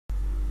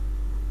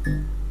Good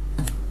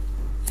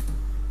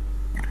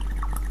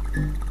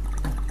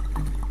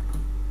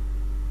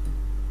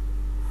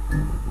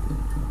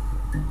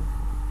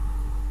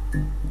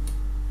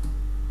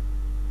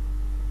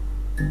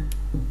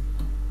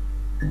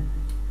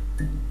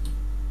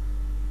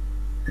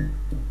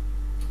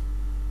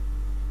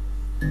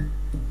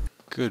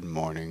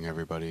morning,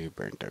 everybody.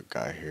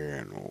 Burnedoutguy here,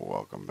 and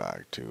welcome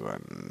back to A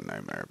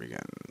Nightmare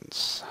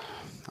Begins.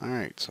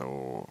 Alright,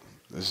 so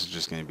this is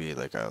just going to be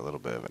like a little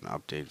bit of an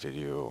update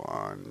video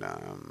on,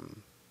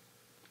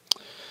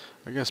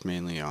 I guess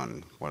mainly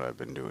on what I've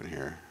been doing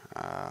here.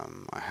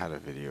 I had a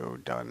video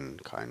done,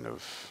 kind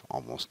of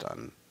almost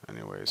done,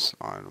 anyways,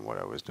 on what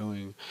I was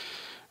doing,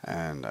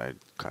 and I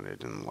kind of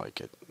didn't like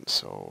it,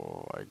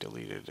 so I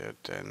deleted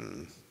it,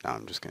 and now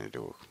I'm just going to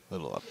do a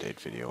little update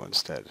video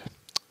instead.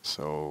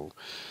 So,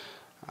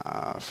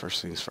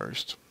 first things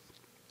first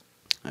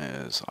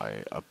is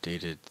I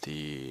updated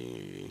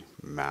the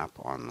map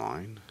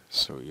online,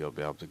 so you'll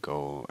be able to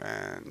go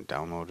and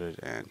download it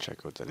and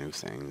check out the new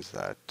things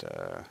that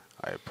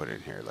I put in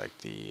here, like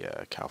the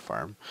cow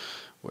farm,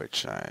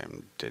 which I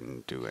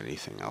didn't do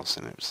anything else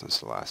in it since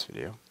the last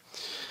video.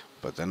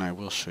 But then I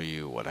will show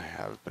you what I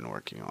have been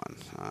working on.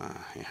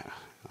 Yeah,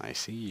 I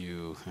see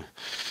you.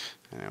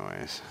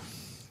 Anyways,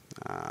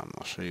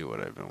 I'll show you what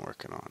I've been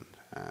working on.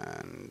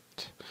 And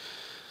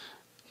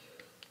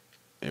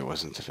it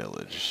wasn't the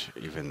village,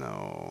 even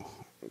though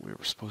we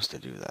were supposed to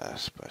do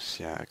that. But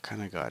yeah, I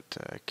kind of got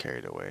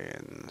carried away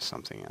in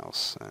something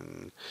else.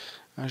 And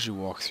as you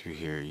walk through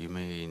here, you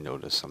may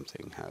notice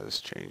something has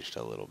changed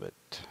a little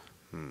bit.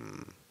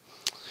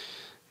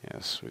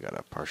 Yes, we got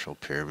a partial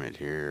pyramid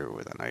here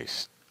with a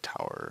nice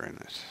tower in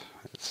it.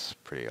 It's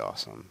pretty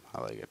awesome.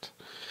 I like it.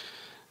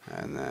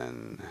 And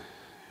then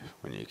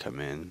when you come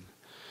in,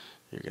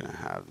 you're gonna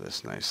have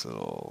this nice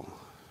little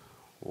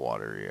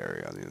watery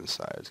area on the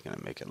inside. It's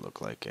gonna make it look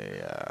like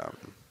a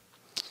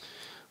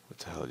what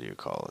the hell do you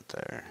call it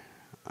there?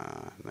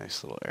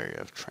 Nice little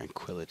area of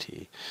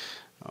tranquility.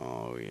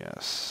 Oh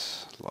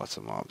yes, lots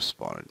of mobs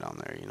spawning down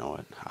there. You know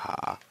what?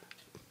 Haha.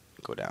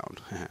 Go down,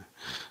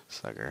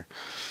 sucker.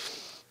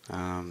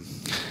 And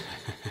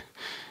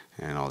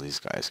all these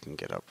guys can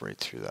get up right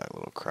through that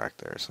little crack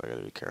there, so I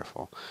gotta be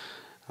careful.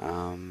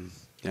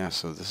 Yeah,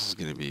 so this is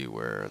going to be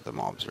where the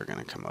mobs are going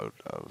to come out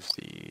of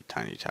the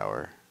tiny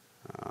tower.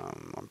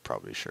 I'm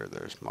probably sure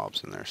there's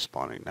mobs in there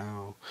spawning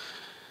now.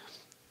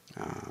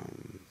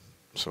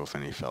 So if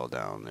any fell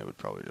down, they would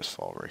probably just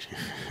fall right here.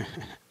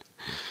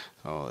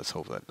 So let's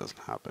hope that doesn't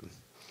happen.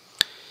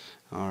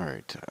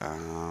 Alright,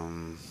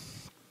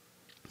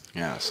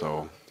 yeah,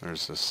 so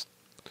there's this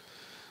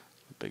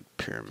big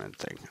pyramid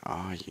thing.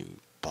 Ah, you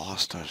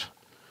bastard.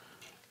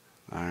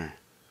 There.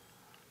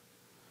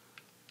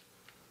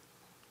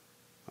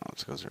 Oh,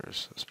 it's because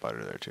there's a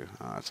spider there too.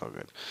 That's all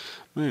good.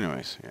 But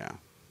anyways, yeah.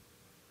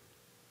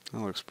 That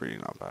looks pretty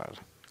not bad.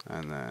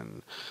 And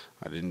then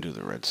I didn't do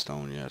the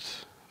redstone yet,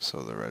 so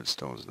the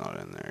redstone's not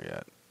in there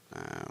yet.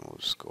 And we'll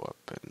just go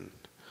up and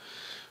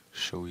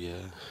show ya.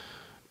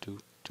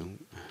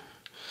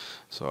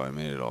 So I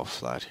made it all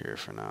flat here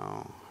for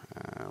now,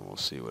 and we'll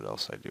see what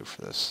else I do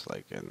for this.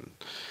 And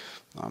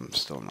I'm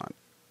still not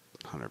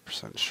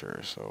 100%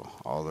 sure, so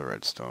all the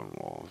redstone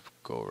will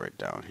go right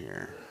down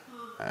here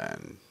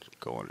and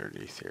go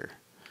underneath here,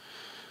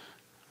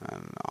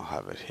 and I'll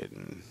have it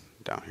hidden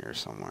down here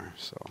somewhere.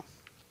 So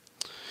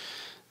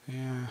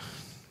yeah,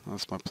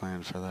 that's my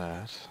plan for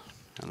that,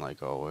 and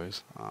like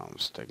always, I'm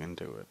sticking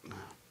to it.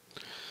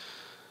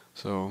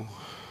 So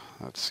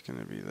that's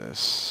gonna be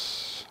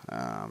this.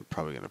 I'm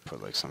probably gonna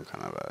put like some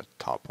kind of a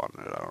top on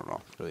it. I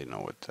don't really know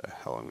what the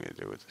hell I'm gonna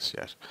do with this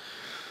yet.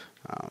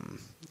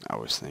 I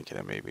was thinking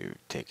of maybe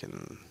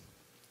taking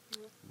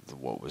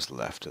what was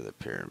left of the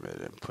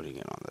pyramid and putting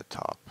it on the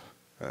top,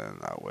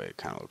 and that way it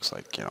kind of looks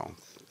like, you know,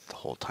 the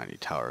whole tiny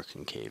tower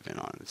can cave in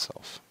on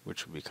itself,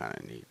 which would be kind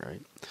of neat,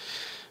 right?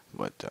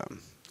 But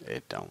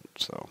it don't,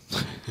 so.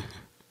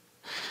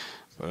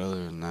 But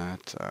other than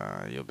that,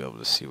 you'll be able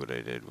to see what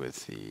I did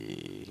with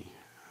the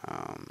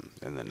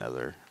in the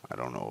nether. I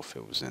don't know if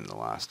it was in the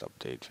last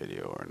update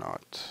video or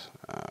not,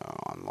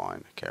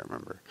 online. I can't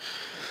remember.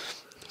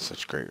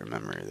 Such great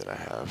memory that I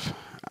have.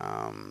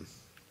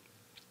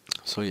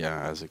 So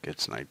yeah, as it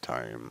gets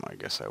nighttime, I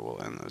guess I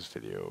will end this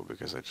video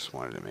because I just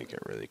wanted to make it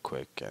really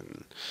quick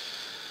and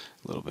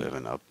a little bit of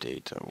an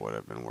update of what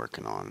I've been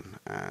working on.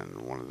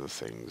 And one of the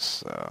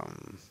things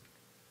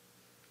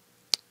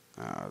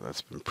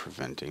that's been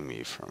preventing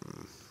me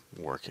from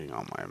working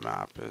on my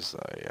map is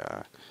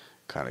I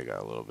kind of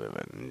got a little bit of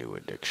a new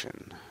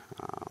addiction.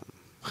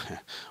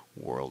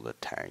 World of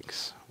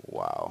Tanks.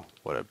 Wow,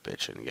 what a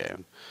bitchin'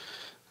 game.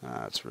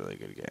 It's a really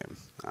good game.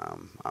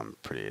 I'm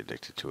pretty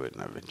addicted to it,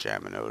 and I've been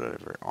jamming out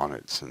on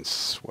it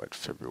since,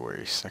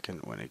 February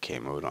 2nd, when it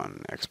came out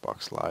on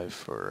Xbox Live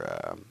for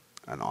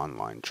an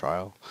online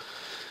trial,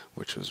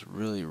 which was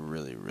really,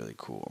 really, really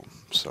cool.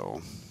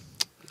 So,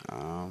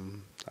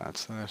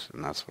 that's that,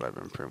 and that's what I've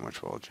been pretty much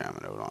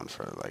jamming out on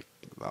for like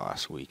the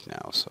last week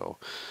now, so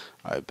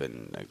I've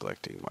been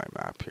neglecting my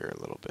map here a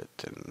little bit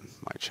in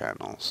my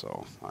channel,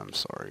 so I'm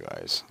sorry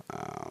guys.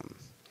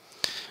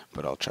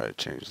 But I'll try to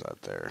change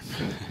that there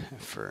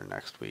for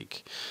next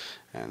week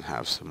and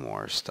have some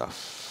more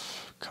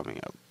stuff coming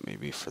up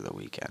maybe for the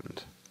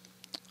weekend.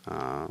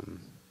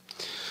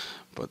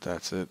 But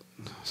that's it.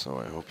 So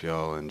I hope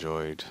y'all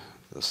enjoyed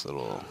this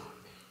little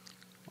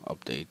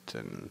update,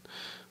 and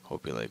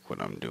hope you like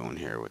what I'm doing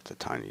here with the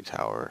tiny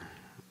tower.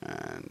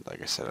 And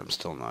like I said, I'm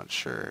still not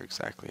sure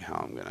exactly how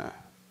I'm gonna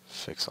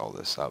fix all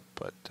this up,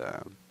 but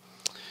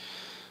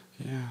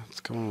yeah, it's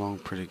coming along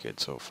pretty good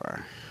so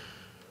far.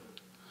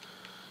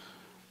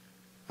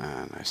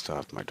 And I still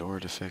have my door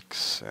to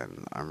fix,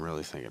 and I'm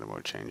really thinking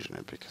about changing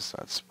it because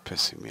that's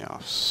pissing me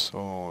off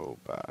so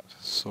bad,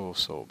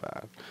 so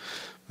bad.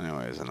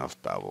 Anyways,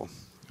 enough babble.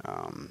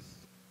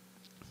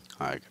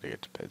 I gotta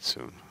get to bed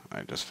soon.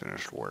 I just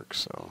finished work,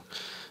 so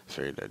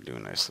figured I'd do a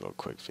nice little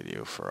quick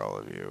video for all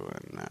of you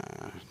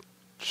and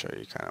show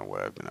you kind of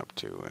what I've been up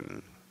to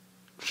and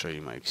show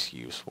you my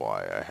excuse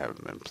why I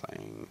haven't been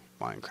playing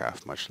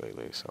Minecraft much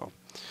lately. So,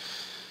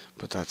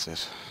 but that's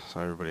it. So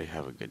everybody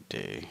have a good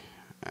day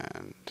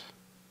and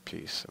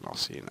peace, and I'll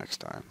see you next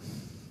time.